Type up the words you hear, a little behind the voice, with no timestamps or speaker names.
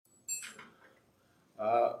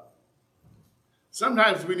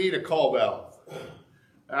Sometimes we need a call bell.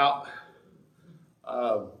 Now,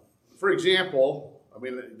 for example, I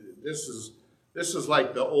mean, this is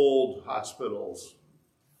like the old hospitals.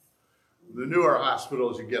 The newer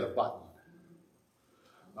hospitals, you get a button.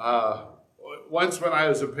 Once when I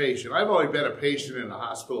was a patient, I've only been a patient in a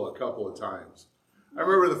hospital a couple of times. I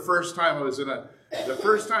remember the first time I went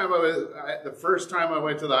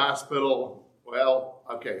to the hospital. Well,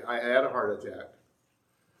 okay, I had a heart attack.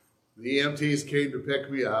 The EMTs came to pick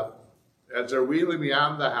me up. As they're wheeling me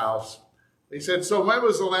out of the house, they said, "So when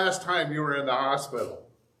was the last time you were in the hospital?"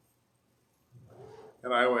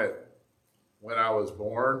 And I went, "When I was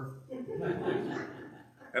born."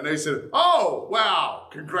 And they said, "Oh, wow,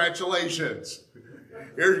 congratulations.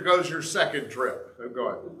 Here goes your second trip." I'm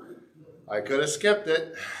going, I could have skipped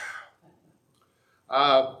it.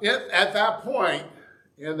 At that point,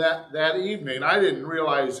 in that evening, I didn't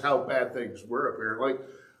realize how bad things were, apparently.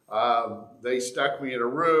 They stuck me in a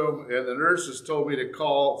room, and the nurses told me to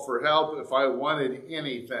call for help if I wanted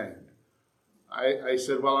anything. I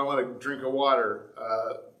said, "Well, I want a drink of water."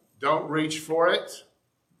 "Don't reach for it.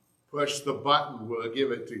 Push the button. We'll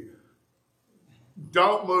give it to you."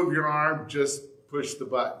 "Don't move your arm. Just push the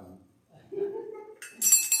button."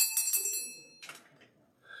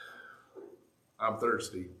 "I'm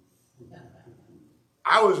thirsty."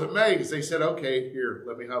 I was amazed. They said, "Okay, here,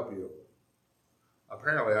 let me help you."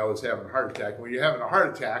 Apparently, I was having a heart attack. When you're having a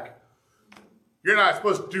heart attack, you're not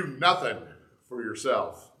supposed to do nothing for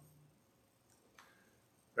yourself.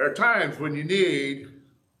 There are times when you need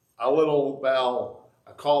a little bell,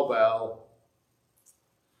 a call bell,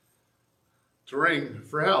 to ring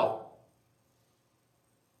for help.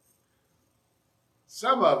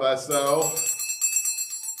 Some of us, though,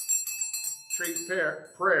 treat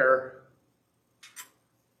prayer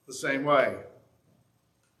the same way.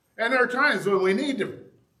 And there are times when we need to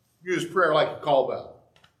use prayer like a call bell,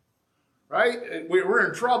 right? We're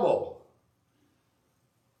in trouble,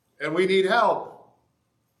 and we need help.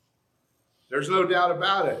 There's no doubt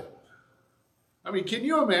about it. I mean, can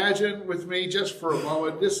you imagine with me just for a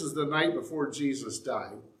moment? This is the night before Jesus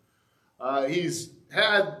died. He's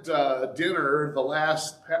had dinner,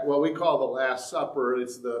 what we call the Last Supper.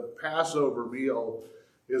 It's the Passover meal,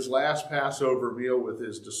 his last Passover meal with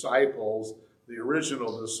his disciples, the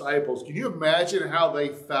original disciples. Can you imagine how they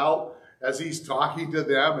felt as he's talking to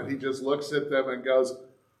them and he just looks at them and goes,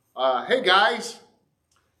 "Hey guys,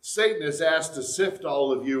 Satan has asked to sift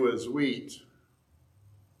all of you as wheat."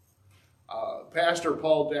 Pastor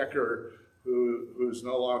Paul Decker, who's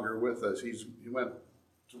no longer with us, he went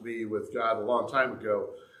to be with God a long time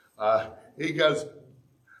ago. He goes,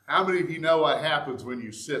 "How many of you know what happens when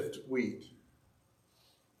you sift wheat?"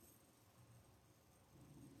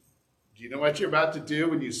 Do you know what you're about to do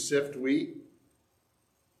when you sift wheat?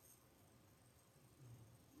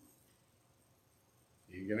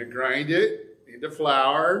 You're going to grind it into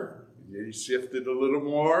flour, and then you sift it a little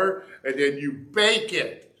more, and then you bake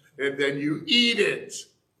it. And then you eat it.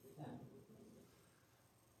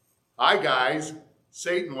 Hi, guys.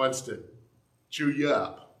 Satan wants to chew you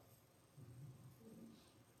up.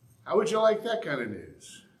 How would you like that kind of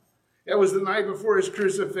news? It was the night before his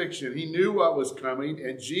crucifixion. He knew what was coming,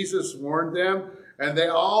 and Jesus warned them, and they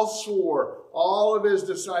all swore, all of his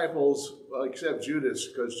disciples, well, except Judas,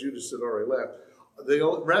 because Judas had already left,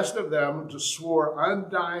 the rest of them just swore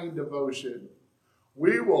undying devotion.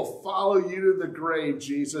 "We will follow you to the grave,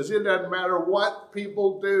 Jesus. It doesn't matter what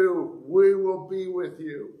people do. We will be with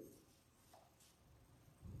you."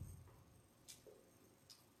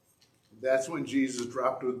 That's when Jesus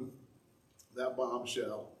dropped that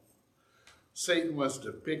bombshell. Satan wants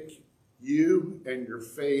to pick you and your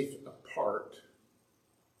faith apart.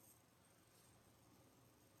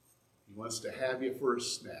 He wants to have you for a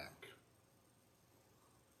snack.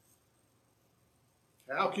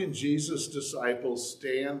 How can Jesus' disciples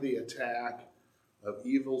stand the attack of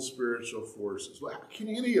evil spiritual forces? Well, how can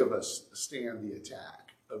any of us stand the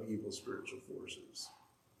attack of evil spiritual forces?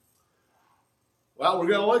 Well, we're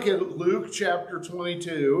going to look at Luke chapter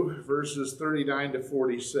 22, verses 39 to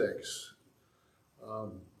 46.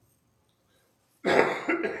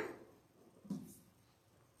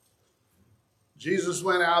 Jesus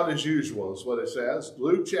went out as usual, is what it says.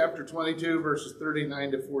 Luke chapter 22, verses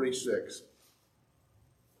 39 to 46.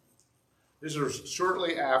 This is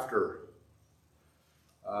shortly after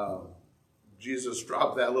Jesus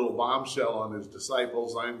dropped that little bombshell on his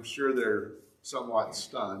disciples. I'm sure they're somewhat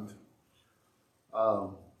stunned.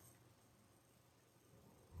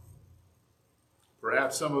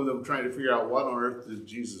 Perhaps some of them trying to figure out what on earth did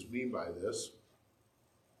Jesus mean by this.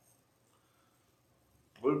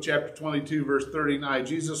 Luke chapter 22, verse 39.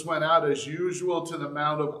 Jesus went out as usual to the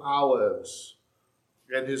Mount of Olives,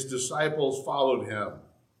 and his disciples followed him.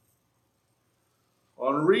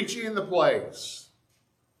 On reaching the place,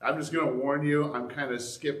 I'm just going to warn you, I'm kind of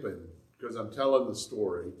skipping because I'm telling the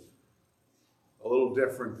story a little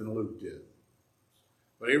different than Luke did.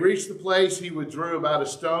 When he reached the place, he withdrew about a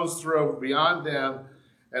stone's throw beyond them,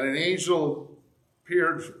 and an angel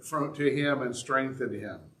appeared to him and strengthened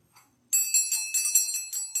him.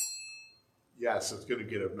 Yes, it's going to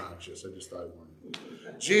get obnoxious. I just thought I'd warn you.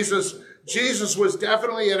 Jesus was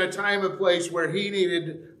definitely in a time and place where he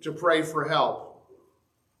needed to pray for help.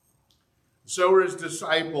 So were his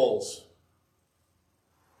disciples.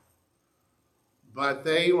 But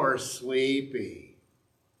they were sleepy.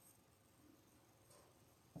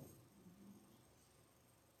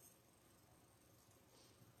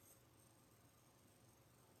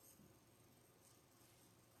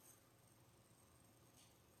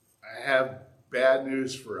 I have bad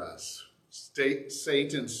news for us.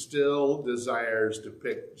 Satan still desires to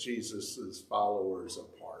pick Jesus' followers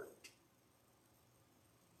apart.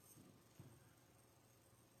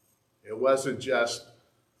 It wasn't just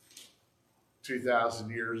 2,000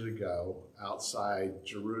 years ago outside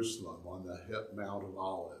Jerusalem on the Mount of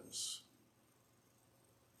Olives.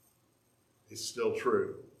 It's still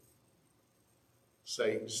true.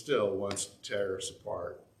 Satan still wants to tear us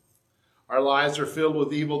apart. Our lives are filled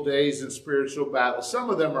with evil days and spiritual battles. Some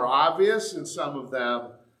of them are obvious and some of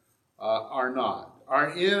them are not.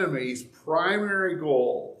 Our enemy's primary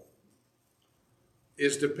goal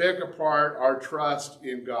is to pick apart our trust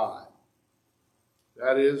in God.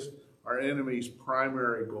 That is our enemy's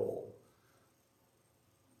primary goal.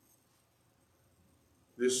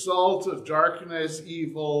 The assault of darkness,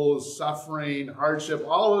 evil, suffering, hardship,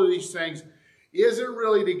 all of these things isn't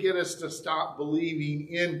really to get us to stop believing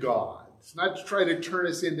in God. It's not to try to turn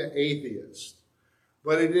us into atheists,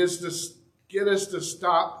 but it is to get us to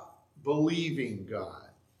stop believing God.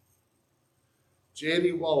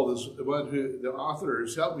 J.D. Wald is the author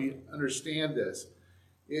who's helped me understand this.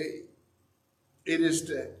 It is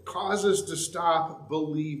to cause us to stop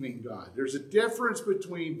believing God. There's a difference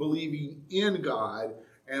between believing in God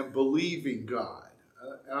and believing God.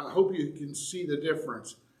 And I hope you can see the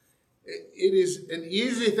difference. It is an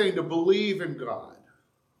easy thing to believe in God.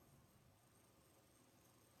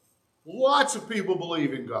 Lots of people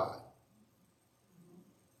believe in God.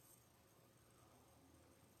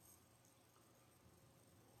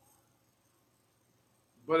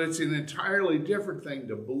 But it's an entirely different thing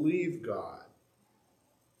to believe God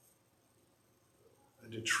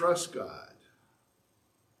and to trust God.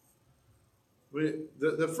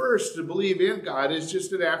 The first, to believe in God, is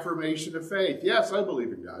just an affirmation of faith. Yes, I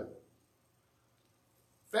believe in God.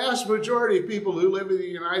 Vast majority of people who live in the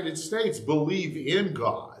United States believe in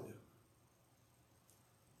God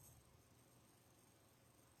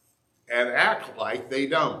and act like they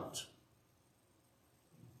don't.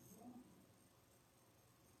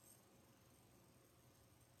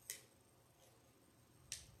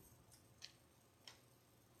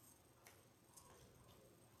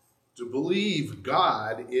 To believe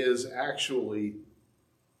God is actually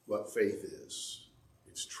what faith is.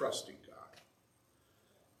 It's trusting God.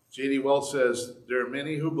 J.D. Wells says, there are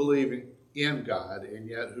many who believe in God and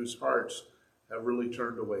yet whose hearts have really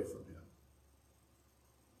turned away from him.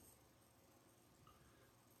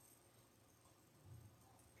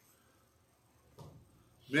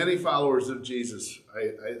 Many followers of Jesus,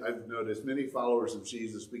 I've noticed, many followers of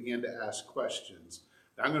Jesus begin to ask questions.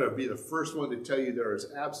 I'm going to be the first one to tell you there is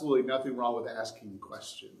absolutely nothing wrong with asking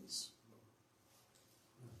questions.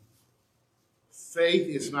 Faith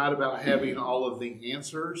is not about having all of the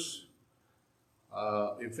answers.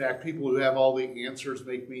 In fact, people who have all the answers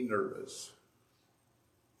make me nervous.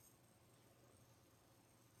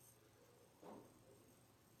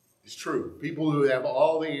 It's true. People who have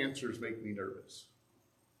all the answers make me nervous.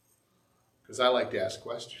 Because I like to ask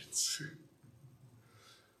questions.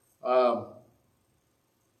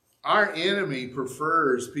 Our enemy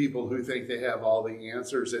prefers people who think they have all the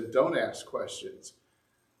answers and don't ask questions.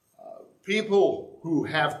 People who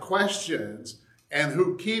have questions and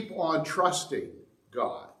who keep on trusting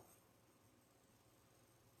God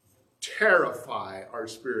terrify our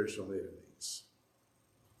spiritual enemies.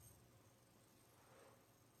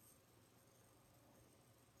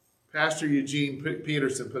 Pastor Eugene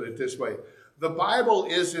Peterson put it this way: the Bible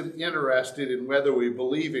isn't interested in whether we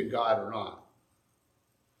believe in God or not.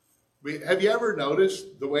 Have you ever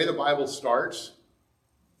noticed the way the Bible starts?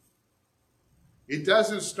 It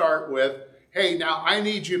doesn't start with, hey, now I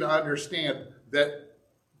need you to understand that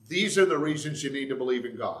these are the reasons you need to believe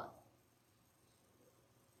in God.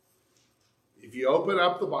 If you open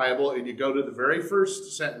up the Bible and you go to the very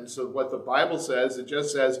first sentence of what the Bible says, it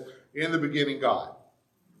just says, in the beginning, God.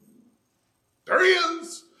 There he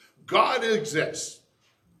is. God exists.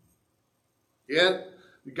 Yet,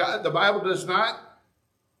 God, the Bible does not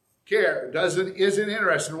care, isn't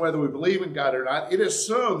interested in whether we believe in God or not. It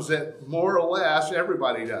assumes that more or less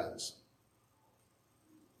everybody does.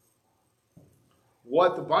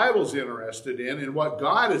 What the Bible's interested in and what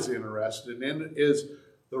God is interested in is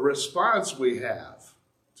the response we have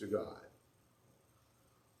to God.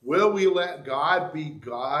 Will we let God be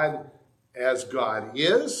God as God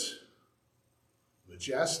is?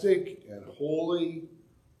 Majestic and holy,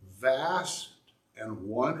 vast and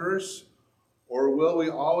wondrous? Or will we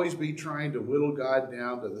always be trying to whittle God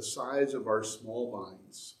down to the size of our small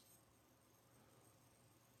minds?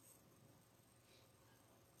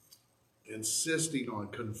 Insisting on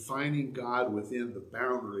confining God within the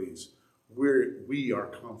boundaries we are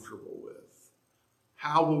comfortable with.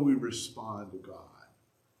 How will we respond to God?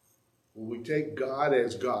 Will we take God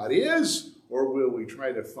as God is, or will we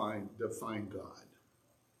try to define God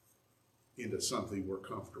into something we're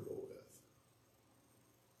comfortable with?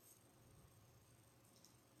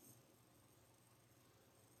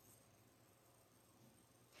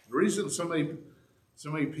 The reason so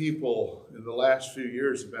many people in the last few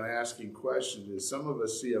years have been asking questions is some of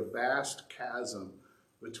us see a vast chasm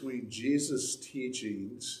between Jesus'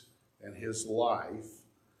 teachings and his life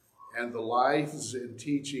and the lives and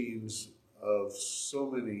teachings of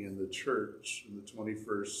so many in the church, in the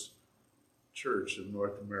 21st church in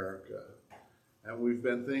North America. And we've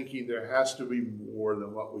been thinking there has to be more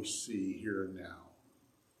than what we see here and now.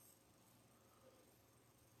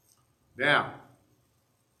 Now,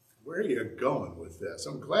 where are you going with this?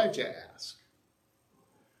 I'm glad you asked.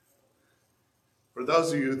 For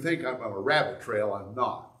those of you who think I'm on a rabbit trail, I'm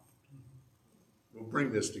not. We'll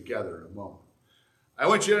bring this together in a moment. I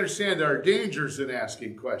want you to understand there are dangers in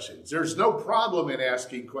asking questions. There's no problem in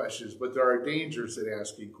asking questions, but there are dangers in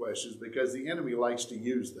asking questions because the enemy likes to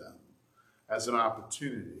use them as an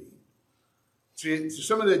opportunity. See,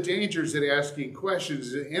 some of the dangers in asking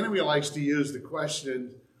questions, the enemy likes to use the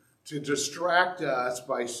question to distract us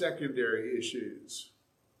by secondary issues.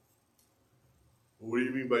 What do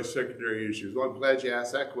you mean by secondary issues? Well, I'm glad you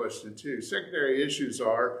asked that question too. Secondary issues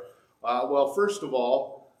are, well, first of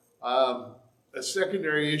all, a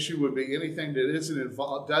secondary issue would be anything that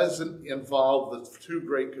doesn't involve the two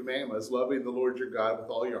great commandments, loving the Lord your God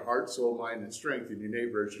with all your heart, soul, mind, and strength, and your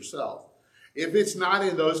neighbor as yourself. If it's not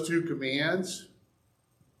in those two commands,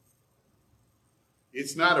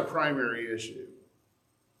 it's not a primary issue.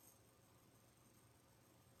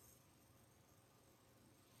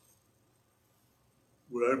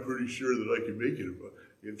 Well, I'm pretty sure that I can make it.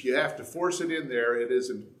 If you have to force it in there, it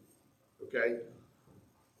isn't, okay?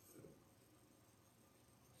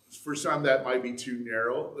 For some, that might be too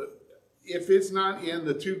narrow. If it's not in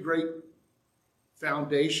the two great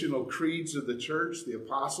foundational creeds of the church, the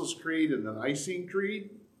Apostles' Creed and the Nicene Creed,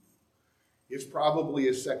 it's probably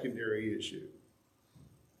a secondary issue.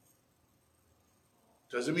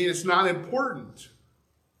 Doesn't mean it's not important.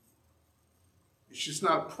 It's just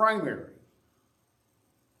not primary.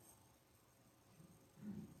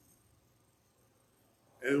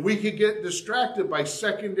 And we could get distracted by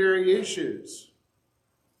secondary issues.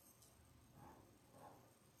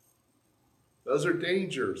 Those are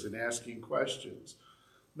dangers in asking questions.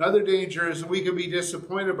 Another danger is we can be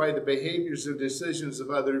disappointed by the behaviors and decisions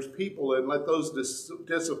of other people and let those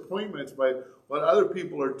disappointments by what other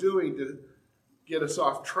people are doing to get us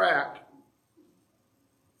off track.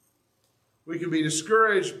 We can be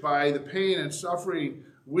discouraged by the pain and suffering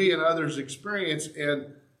we and others experience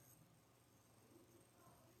and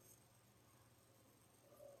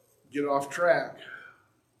get off track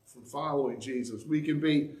from following Jesus. We can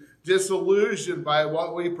be disillusioned by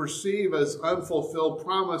what we perceive as unfulfilled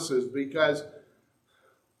promises because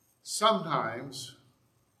sometimes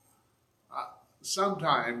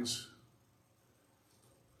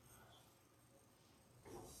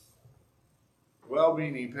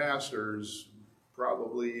well-meaning pastors,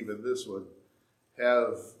 probably even this one,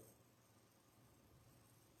 have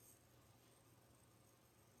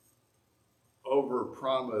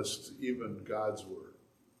overpromised even God's word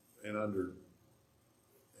and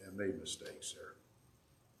made mistakes there.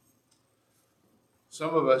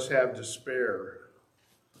 Some of us have despair,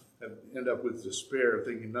 end up with despair,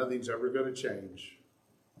 thinking nothing's ever going to change.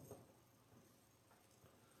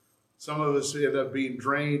 Some of us end up being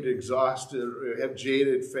drained, exhausted, or have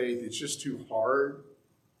jaded faith. It's just too hard.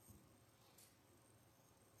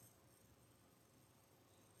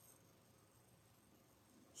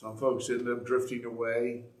 Some folks end up drifting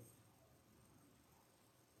away.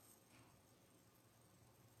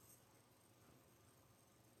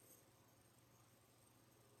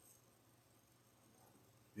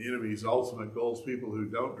 The enemy's ultimate goal is people who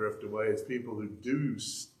don't drift away. It's people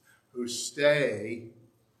who stay.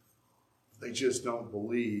 They just don't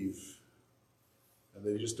believe, and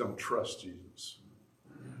they just don't trust Jesus.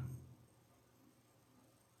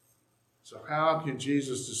 So how can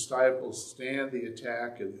Jesus' disciples stand the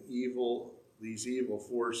attack of these evil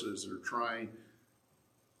forces that are trying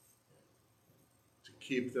to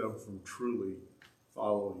keep them from truly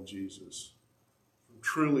following Jesus, from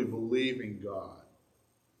truly believing God?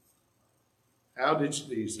 How did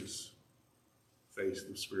Jesus face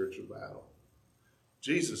the spiritual battle?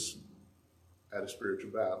 Jesus had a spiritual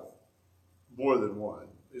battle, more than one.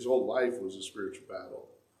 His whole life was a spiritual battle.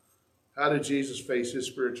 How did Jesus face his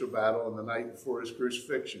spiritual battle on the night before his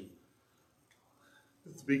crucifixion?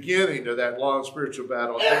 At the beginning of that long spiritual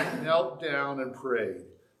battle, he knelt down and prayed.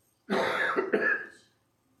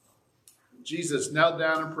 Jesus knelt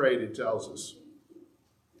down and prayed, it tells us.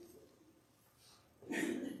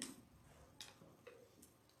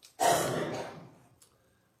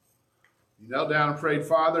 He knelt down and prayed,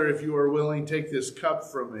 Father, if you are willing, take this cup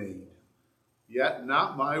from me. Yet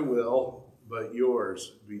not my will, but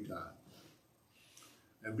yours be done.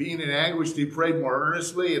 And being in anguish, he prayed more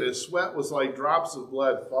earnestly, and his sweat was like drops of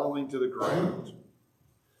blood falling to the ground.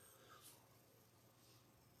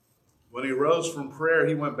 When he rose from prayer,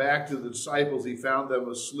 he went back to the disciples. He found them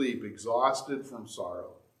asleep, exhausted from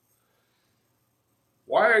sorrow.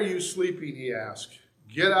 Why are you sleeping, he asked.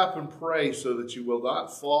 Get up and pray so that you will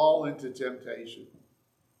not fall into temptation.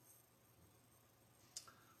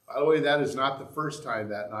 By the way, that is not the first time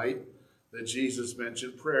that night that Jesus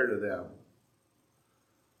mentioned prayer to them.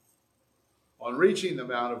 On reaching the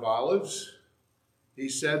Mount of Olives, he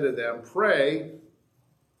said to them, pray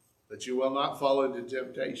that you will not fall into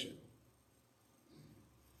temptation.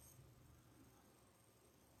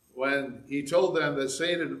 When he told them that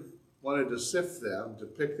Satan wanted to sift them, to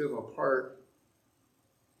pick them apart,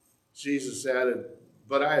 Jesus added,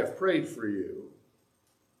 but I have prayed for you.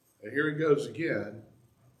 And here he goes again.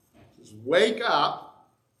 He says, wake up,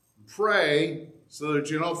 pray so that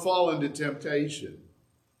you don't fall into temptation.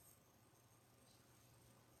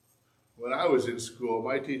 When I was in school,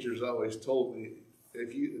 my teachers always told me, if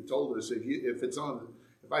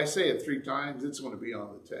I say it 3 times, it's going to be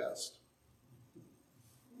on the test.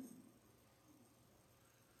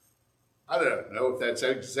 I don't know if that's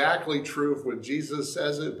exactly true when Jesus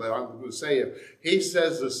says it, but I'm going to say if he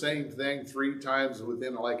says the same thing 3 times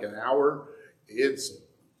within like an hour, it's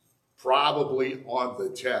probably on the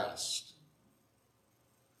test.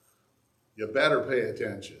 You better pay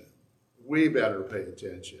attention. We better pay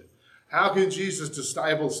attention. How can Jesus'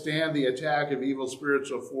 disciples stand the attack of evil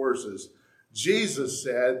spiritual forces? Jesus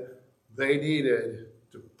said they needed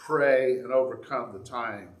to pray and overcome the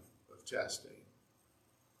time of testing.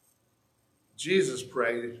 Jesus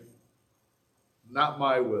prayed, not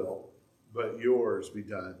my will, but yours be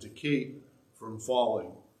done, to keep from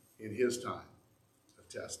falling in his time of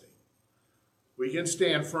testing. We can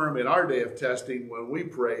stand firm in our day of testing when we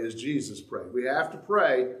pray as Jesus prayed. We have to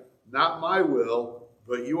pray, not my will,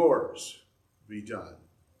 but yours be done.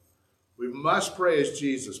 We must pray as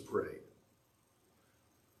Jesus prayed.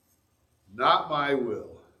 Not my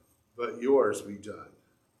will, but yours be done.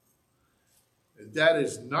 That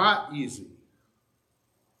is not easy.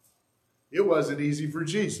 It wasn't easy for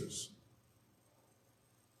Jesus.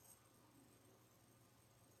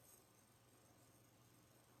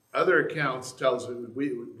 Other accounts tells us,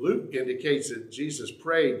 Luke indicates that Jesus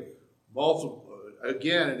prayed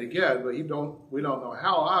again and again, but we don't know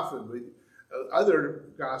how often. Other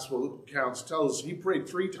gospel accounts tell us he prayed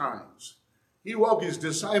 3 times. He woke his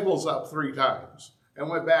disciples up 3 times and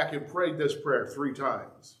went back and prayed this prayer 3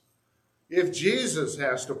 times. If Jesus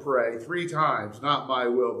has to pray 3 times, not my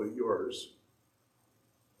will, but yours.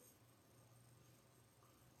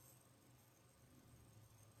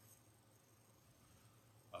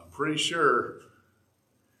 I'm pretty sure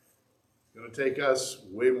it's going to take us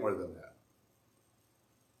way more than that.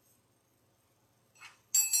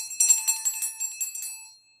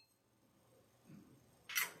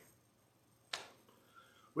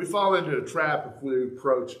 We fall into a trap if we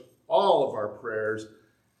approach all of our prayers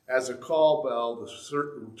as a call bell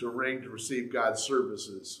to ring to receive God's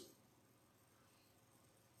services.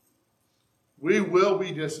 We will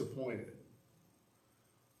be disappointed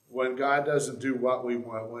when God doesn't do what we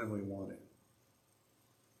want when we want it.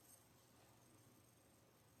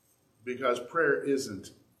 Because prayer isn't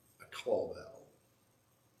a call bell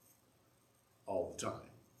all the time.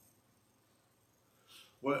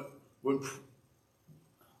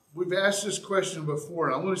 We've asked this question before,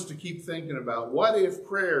 and I want us to keep thinking about what if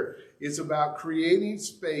prayer is about creating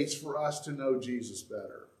space for us to know Jesus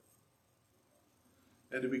better?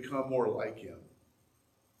 and to become more like him?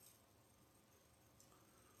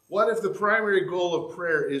 What if the primary goal of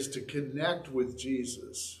prayer is to connect with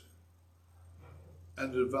Jesus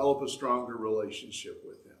and to develop a stronger relationship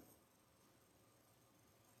with him?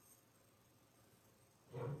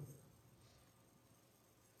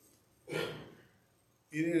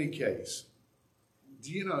 In any case,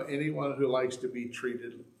 do you know anyone who likes to be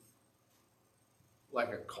treated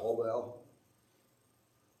like a call bell?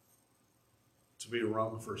 To be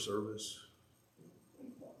rung for service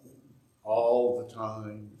all the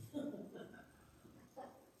time.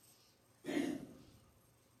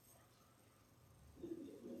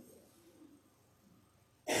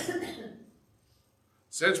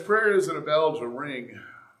 Since prayer isn't a bell to ring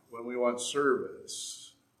when we want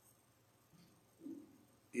service,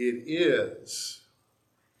 it is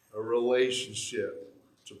a relationship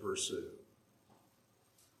to pursue.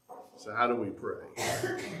 So how do we pray?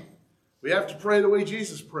 We have to pray the way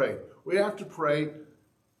Jesus prayed. We have to pray,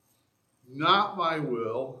 not my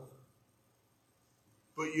will,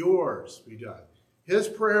 but yours be done. His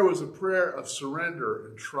prayer was a prayer of surrender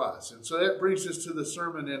and trust. And so that brings us to the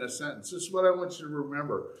sermon in a sentence. This is what I want you to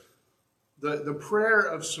remember. The prayer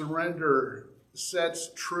of surrender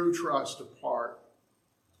sets true trust apart.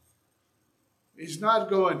 He's not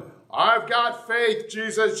going, I've got faith,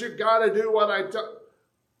 Jesus, you got to do what I do.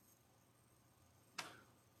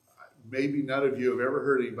 Maybe none of you have ever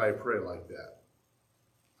heard anybody pray like that.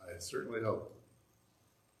 I certainly hope.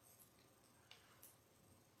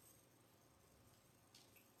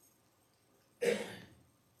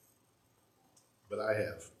 But I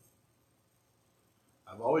have.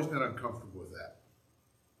 I've always been uncomfortable with that.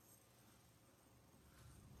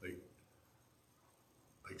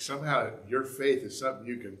 Like somehow your faith is something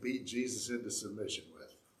you can beat Jesus into submission with.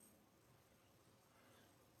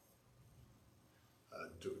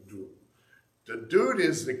 The dude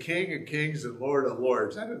is the King of Kings and Lord of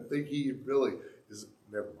Lords. I don't think he really is.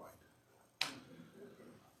 Never mind.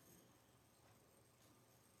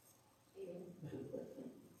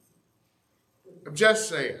 I'm just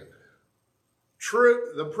saying.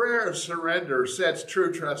 The prayer of surrender sets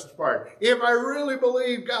true trust apart. If I really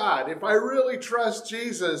believe God, if I really trust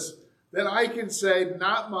Jesus, then I can say,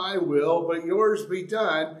 not my will, but yours be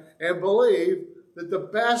done, and believe that the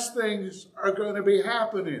best things are going to be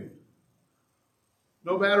happening.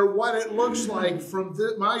 No matter what it looks like from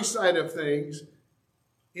my side of things,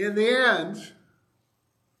 in the end,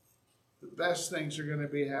 the best things are going to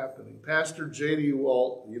be happening. Pastor J.D.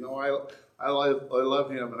 Walt, you know, I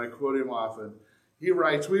love him and I quote him often. He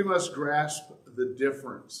writes, we must grasp the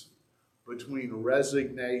difference between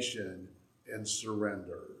resignation and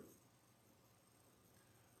surrender.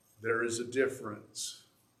 There is a difference.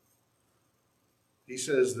 He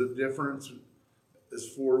says the difference is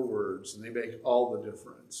 4 words, and they make all the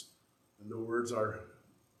difference. And the words are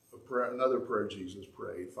another prayer Jesus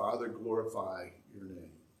prayed. Father, glorify your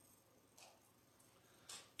name.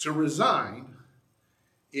 To resign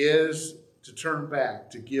is to turn back,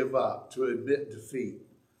 to give up, to admit defeat.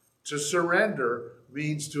 To surrender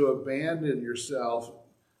means to abandon yourself,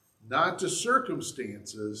 not to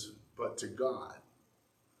circumstances, but to God.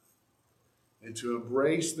 And to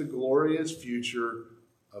embrace the glorious future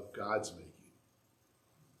of God's making.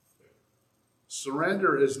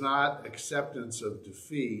 Surrender is not acceptance of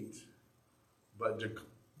defeat, but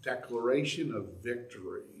declaration of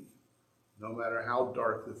victory, no matter how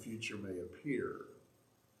dark the future may appear.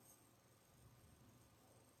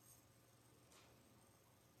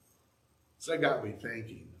 So that got me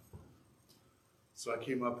thinking. So I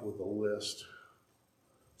came up with a list.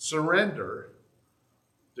 Surrender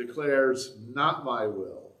declares, not my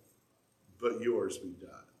will, but yours be done.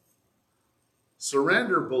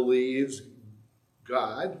 Surrender believes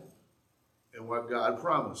God and what God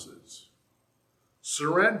promises.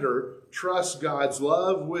 Surrender trusts God's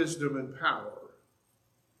love, wisdom, and power.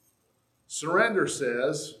 Surrender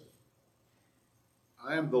says,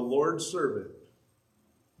 I am the Lord's servant.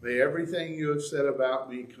 May everything you have said about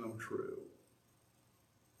me come true.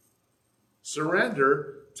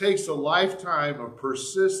 Surrender takes a lifetime of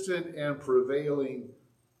persistent and prevailing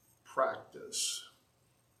practice.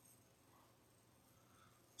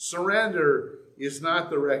 Surrender is not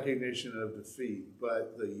the recognition of defeat,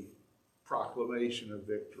 but the proclamation of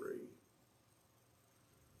victory.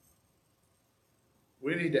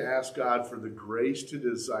 We need to ask God for the grace to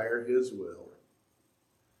desire his will.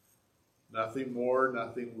 Nothing more,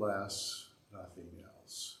 nothing less, nothing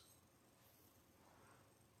else.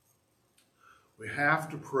 We have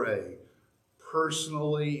to pray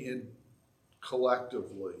personally and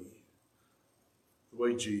collectively the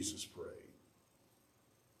way Jesus prayed.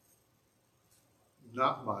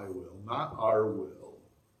 not my will, not our will,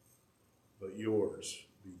 but yours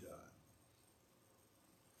be done.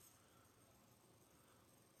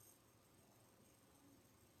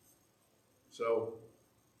 So,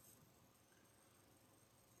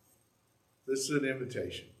 this is an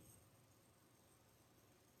invitation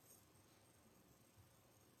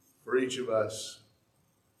for each of us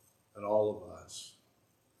and all of us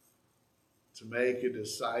to make a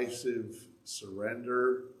decisive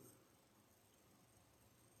surrender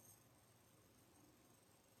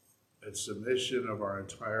and submission of our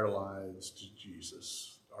entire lives to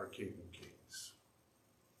Jesus, our King of Kings.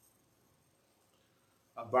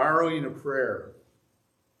 I'm borrowing a prayer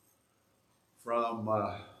from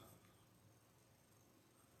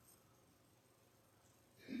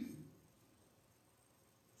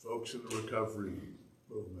folks in the recovery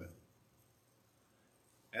movement.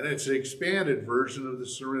 And it's an expanded version of the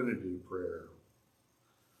Serenity Prayer.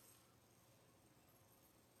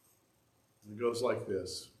 It goes like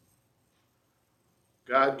this.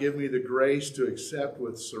 God, give me the grace to accept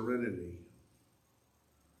with serenity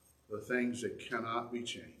the things that cannot be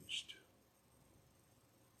changed.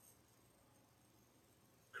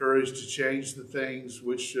 Courage to change the things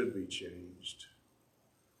which should be changed.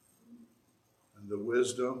 And the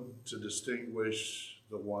wisdom to distinguish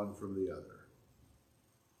the one from the other.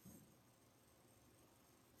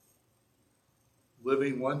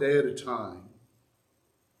 Living one day at a time,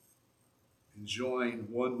 enjoying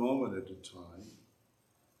one moment at a time,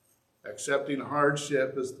 accepting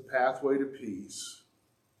hardship as the pathway to peace,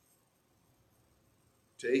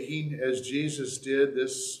 taking, as Jesus did,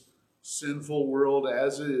 this sinful world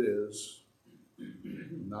as it is,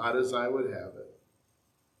 not as I would have it,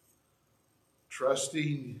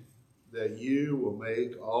 trusting that you will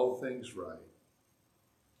make all things right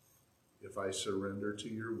if I surrender to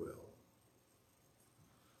your will,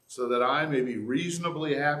 so that I may be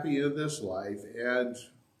reasonably happy in this life and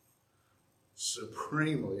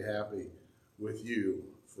supremely happy with you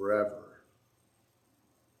forever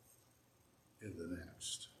in the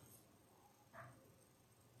next.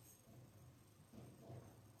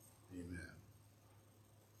 Amen.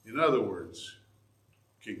 In other words,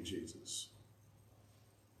 King Jesus,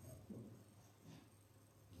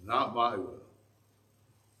 not my will,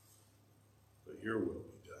 but your will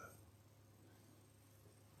be done.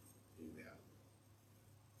 Amen.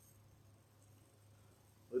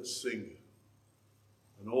 Let's sing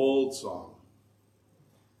an old song.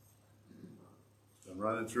 It's been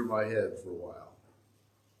running through my head for a while.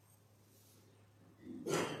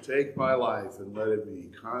 Take my life and let it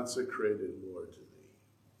be consecrated, Lord, to thee.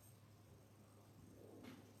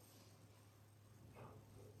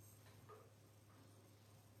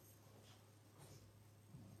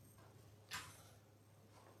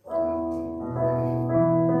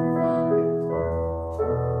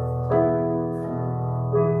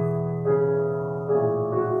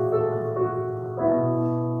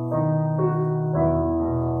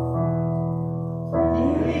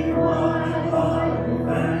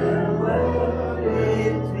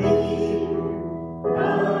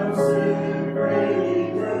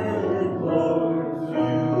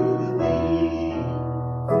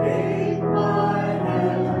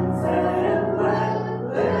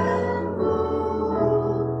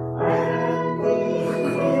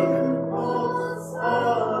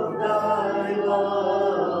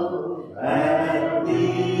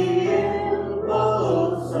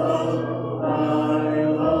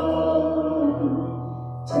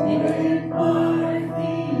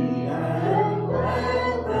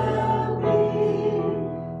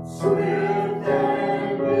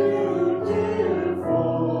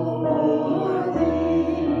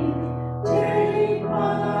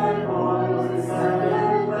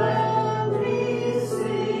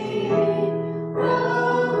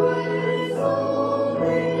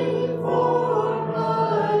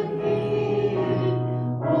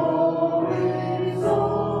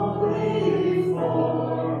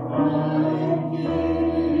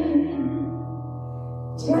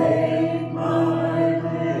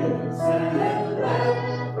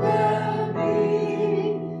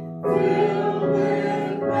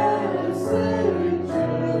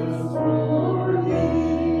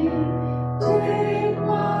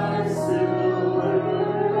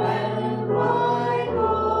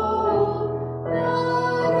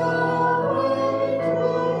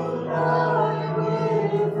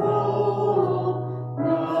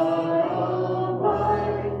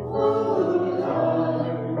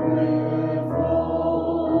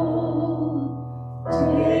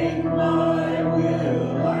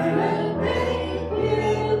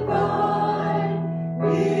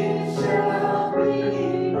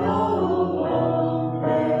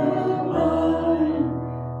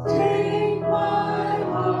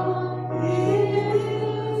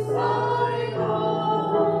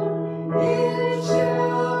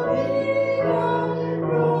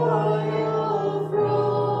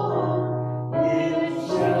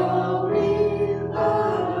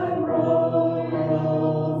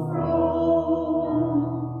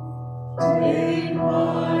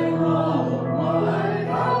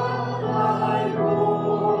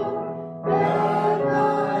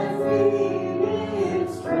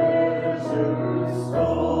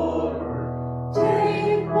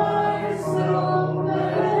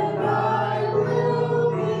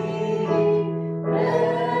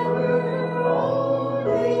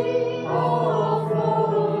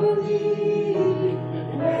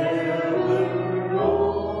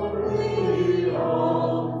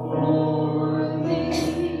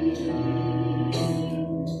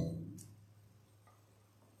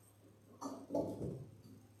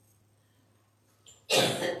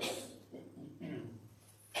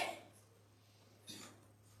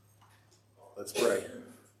 Let's pray.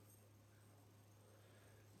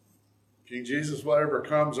 King Jesus, whatever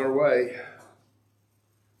comes our way,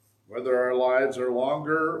 whether our lives are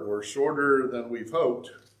longer or shorter than we've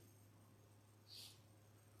hoped,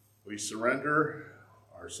 we surrender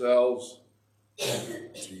ourselves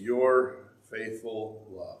to your faithful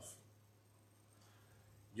love.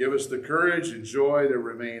 Give us the courage and joy to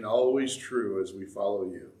remain always true as we follow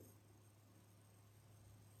you.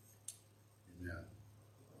 Amen.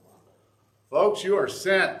 Folks, you are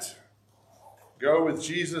sent. Go with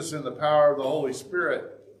Jesus in the power of the Holy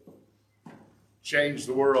Spirit. Change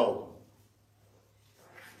the world.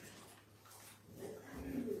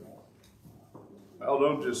 Well,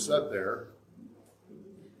 don't just sit there.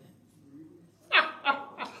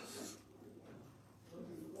 I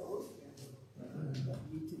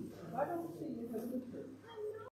don't see you.